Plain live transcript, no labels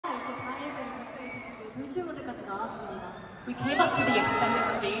돌출 무대까지 나왔습니다. We came up to the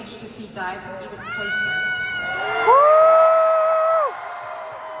extended stage to see Dive even closer.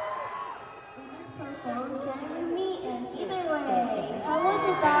 We just performed Shine With Me and Either Way. How was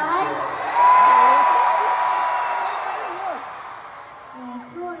it, Dive? 네,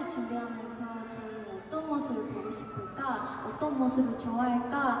 투어를 준비하면서 저희 어떤 모습을 보고 싶을까, 어떤 모습을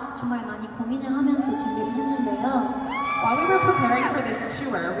좋아할까 정말 많이 고민을 하면서 준비를 했는데요. While we were preparing for this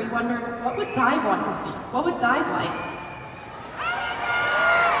tour, we wondered what would Dive want to see? What would Dive like?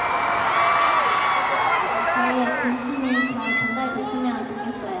 저희의 진심이 잘 전달됐으면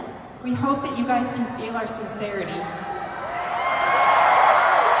좋겠어요. We hope that you guys can feel our sincerity. In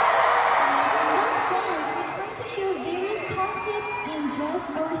that sense, we try to show various concepts and dress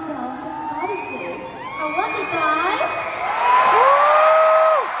ourselves as goddesses. How was it, Dive?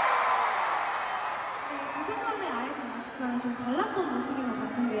 그동안의 아이브 모습과는 좀 달랐던 모습인 것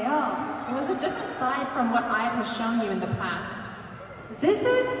같은데요. It was a different side from what IVE has shown you in the past. This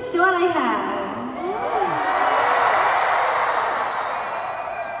is what I have.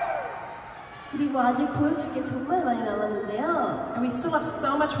 그리고 아직 보여줄 게 정말 많이 남았는데요. And we still have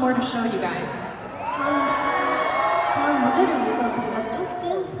so much more to show you guys. 다음 무대를 위해서 저희가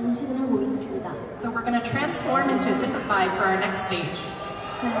조금 변신을 하고 있습니다. So we're going to transform into a different vibe for our next stage.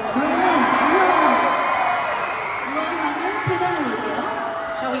 네, 저희는 우아하게 포장해 볼게요.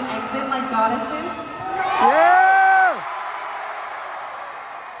 Shall we exit like goddesses? Yeah!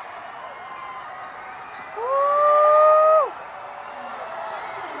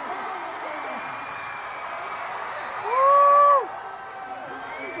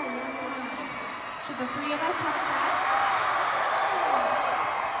 Should the three of us have a chat?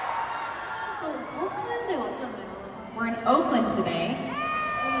 또 오클랜드에 왔잖아요. We're in Oakland today.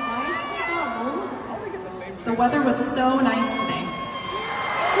 오늘 날씨가 너무 좋아요. The weather was so nice today.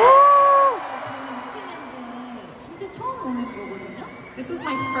 저는 오클랜드에 진짜 처음 오는 거거든요. This is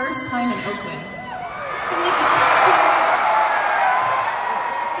my first time in Oakland. 근데 그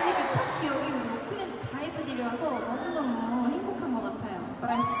첫 기억이 우리 오클랜드 다이브들이어서 너무너무 행복한 것 같아요. But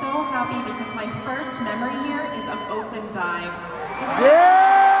I'm so happy because my first memory here is of Oakland dives.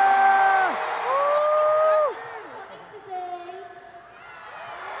 Yeah! Coming today.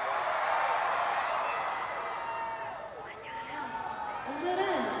 오늘은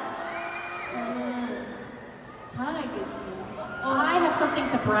저는 자랑할 게 있습니다. I have something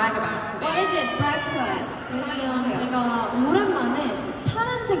to brag about What today. is it? Brag to us. 왜냐면 제가 오랜만에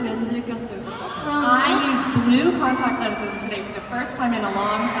파란색 렌즈를 꼈어요. I used blue contact lenses today for the first time in a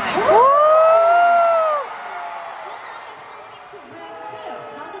long time. Then I have something to brag too.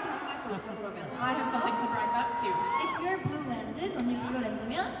 나도 자랑할 거 있어 그러면. I have something to brag about too. If you're blue lenses, 언니 블루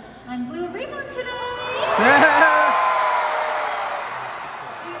렌즈면 I'm blue ribbon today. Yeah!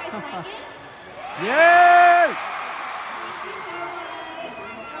 Do you guys like it? Yeah! Thank you so much.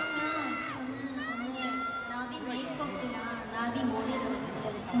 그러면 저는 오늘 나비 메이크업이랑 나비 머리를 했어요.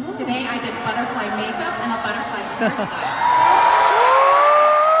 Today I did butterfly makeup and a butterfly hairstyle.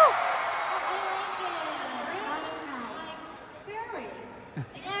 I like it. Butterfly. Fairy.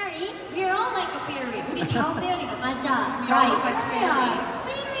 Fairy? We're all like a fairy. 우리 다 fairy가 맞아. We all look like fairies.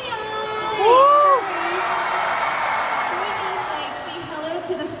 Fairy eyes. Can we just like say hello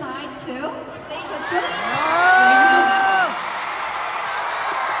to the side too? Say hello.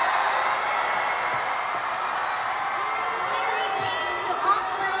 Fairy came to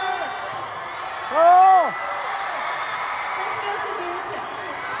Oakland. Oh! Let's go to there too.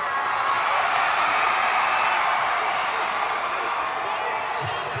 Fairy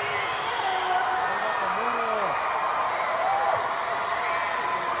came here too.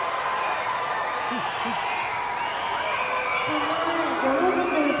 정말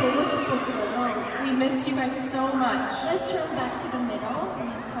여러분들 보고 싶었어요. We missed you guys so much. Let's turn back to the middle.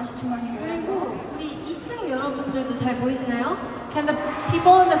 다시 중앙에 그리고 우리 2층 여러분들도 잘 보이시나요? Can the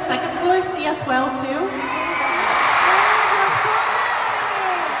people on the second floor see us well too?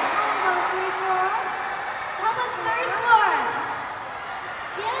 How about the third floor?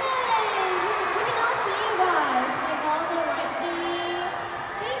 Yay! We can all see you guys. Like all the lightning.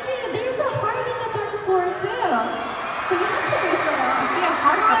 Thank you. There's a heart in the third floor too. 저기 하트도 있어요. I see a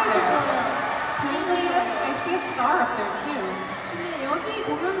heart up there. Thank you. I see a star up there too. 근데 여기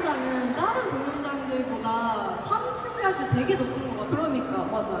공연장은 다른 공연장들보다 3층까지 되게 높은 것 같아요. 그러니까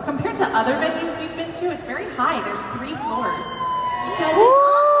맞아요. Compared to other venues we've been to, it's very high. There's 3 floors. Because it's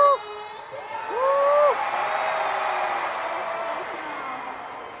Oakland.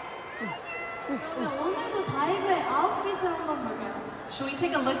 그러면 오늘도 다이브의 아웃핏을 한번 볼까요? Should we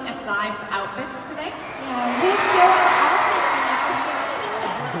take a look at Dive's outfits today? Yeah, we show our outfit right now, so let me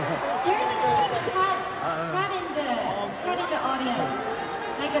check. There's a cute hat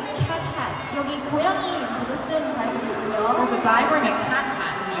like a cat hat. 여기 고양이 모자 쓴 다이버도 있고요. There's a dive wearing a cat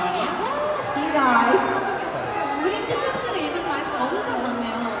hat in the audience. See you guys. 우리 티셔츠를 입은 다이버가 엄청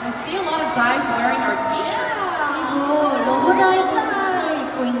많네요. I see a lot of dives wearing our t-shirts. 그리고 러브 다이버를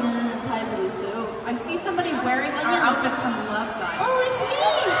입고 있는 다이버도 있어요. I see somebody wearing our outfits from Love Dive. Oh, it's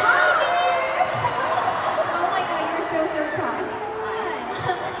me! Hi there! Oh my god, you're so surprised.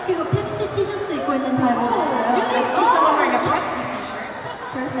 그리고 펩시 티셔츠 입고 있는 다이버도 있어요. I see someone wearing a Pepsi t-shirt.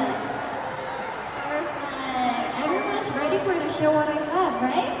 Perfect. Perfect. Everyone's ready for the show what I have,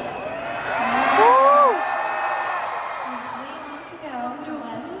 right? Wait on to go. So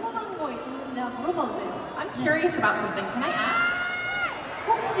let's 궁금한 거 있는데 물어봐도 돼요? I'm curious about something. Can I ask?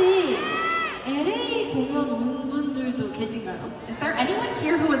 혹시 LA 공연 온 분들도 계신가요? Is there anyone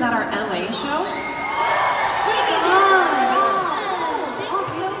here who was at our LA show? Thanks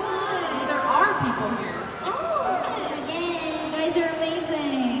so much. There are people here. You guys are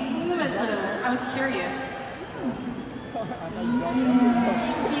amazing. 궁금했어요. I was curious.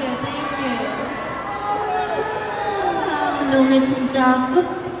 Thank you. 근데 오늘 진짜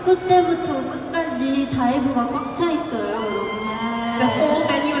끝때부터 끝까지 다이브가 꽉 차 있어요, 여러분. The whole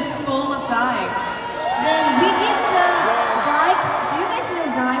venue is full of dives. Then we did the dive. Do you guys know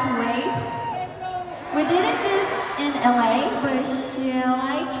dive wave? We did this in LA, but shall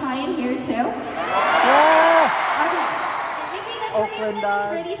I try it here too? Yeah. Okay. Maybe the three of Oakland them is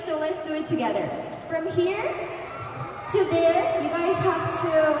dive. ready, so let's do it together. From here to there, you guys have to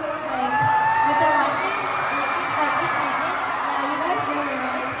like with the lightning. Yeah, you guys know the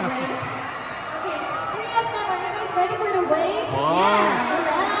wave. Okay, so three of them. Are you guys ready for the wave? Wow. Yeah.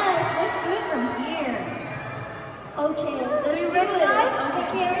 Alright, let's do it from here. Okay, let's do it.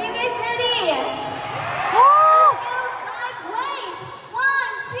 Okay, are you guys ready? Let's go dive wave.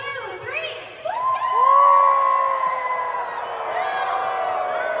 1, 2, 3. Let's go.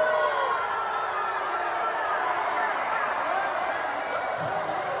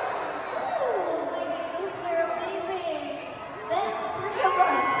 Oh my God, they're amazing. Then 3 of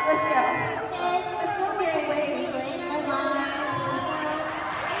us. Let's go. And let's go with the waves. Bye-bye.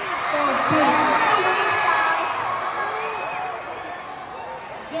 So beautiful.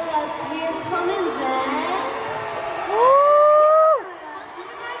 Yes, we're coming back. Did you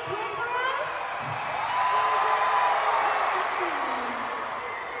guys wait for us?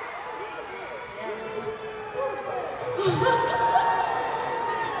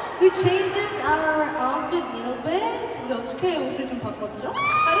 We changed our outfit a little bit. 우리 어떻게 옷을 좀 바꿨죠?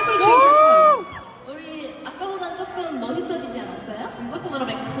 How did we change our clothes? 우리 아까보단 조금 멋있어지지 않았어요? We look a little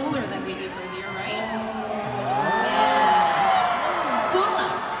bit cooler than we did earlier, right? Cooler.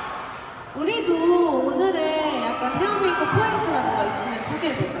 우리도 오늘의 약간 헤어 메이크업 포인트 같은 거 있으면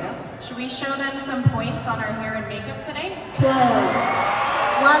소개해볼까요? Should we show them some points on our hair and makeup today? 좋아요.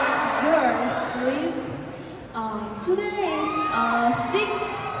 What's yours, please? Today is sick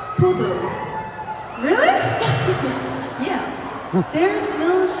food. Really? Yeah. There's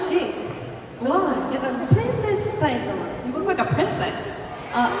no chic. Why? 약간 프린세스 스타일이잖아. You look like a princess.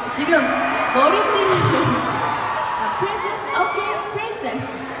 지금 머리띠. Princess? Okay, princess.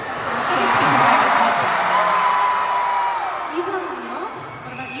 I think it's because I look like that. 이선은요?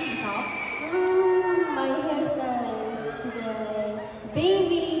 What about you, Isal? My hairstyle is today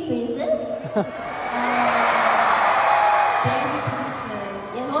baby princess. Baby princess.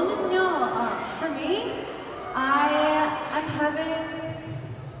 Yes. 저는요, for me, I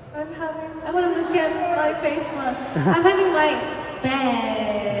want to look at my face, but I'm having my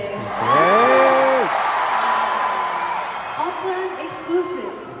bangs. Hey. Oakland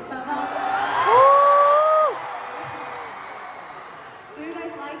exclusive. Do you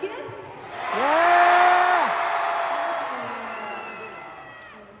guys like it? Yeah.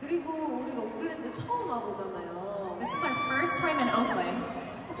 그리고 우리가 오클랜드 처음 와보잖아요. This is our first time in Oakland.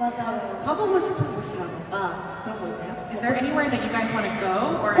 맞아요. 가보고 싶은 곳이라던가 그런 거 있나요? Is there anywhere that you guys want to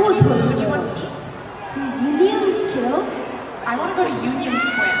go or Oh, any food 저요. you want to eat? 그 Union Square? I want to go to Union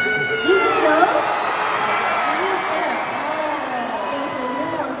Square. Do you guys know? Yes, there. Yes, I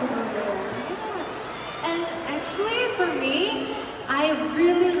really want to go there. And actually, for me, I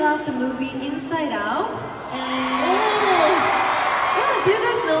really love the movie Inside Out. And yeah, do you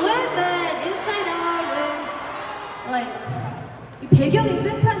guys know it? That Inside Out is like 이 배경이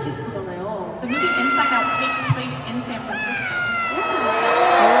샌프란시스코잖아요. The movie Inside Out takes place in San Francisco.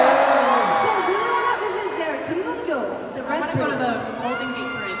 So I really want to visit there. 금문교, the I Red want to go to the Bridge. Golden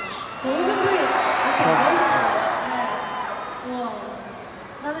Gate Bridge. Golden Bridge. Okay, Golden Bridge. 우와.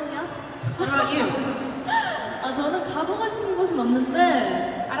 나는요? What about you? 저는 가보고 싶은 곳은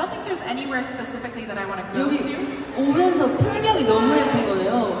없는데 I don't think there's anywhere specifically that I want to go 여기 to. 오면서 풍경이 너무 예쁜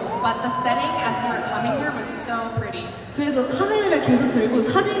거예요. But the setting as we were coming here was so pretty. 그래서 카메라를 계속 들고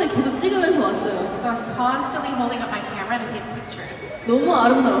사진을 계속 찍으면서 왔어요. So I was constantly holding up my camera to take pictures. 너무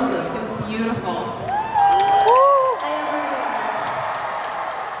아름다웠어요. It was beautiful. I agree with that.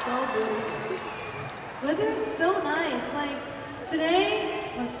 So beautiful. Weather is so nice. Like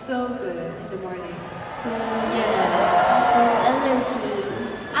today was so good in the morning. Yeah. Energy.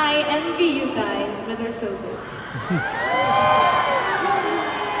 I envy you guys. Weather's so good.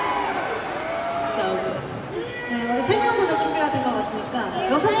 So good. 네, 우리 세 명보다 준비가 된 것 같으니까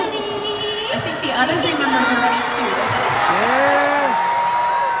여섯 명. I think the other three members are ready too. So let's talk. 예.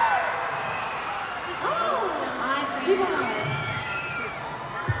 리바.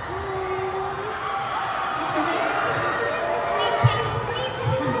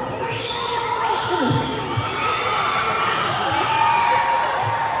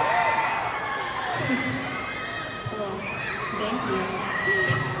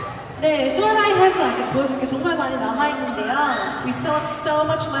 네, 스월 하이브 아직 보여줄 게 정말 많이 남아 있는데요. We still have so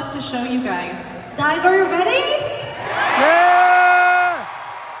much left to show you guys. Dive, are you ready? 예.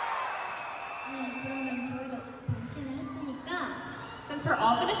 네, 그러면 저희가 변신을 했으니까 Since we're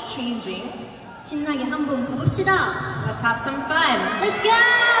all finished changing, 신나게 한번 가봅시다. let's have some fun. Let's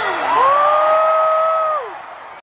go!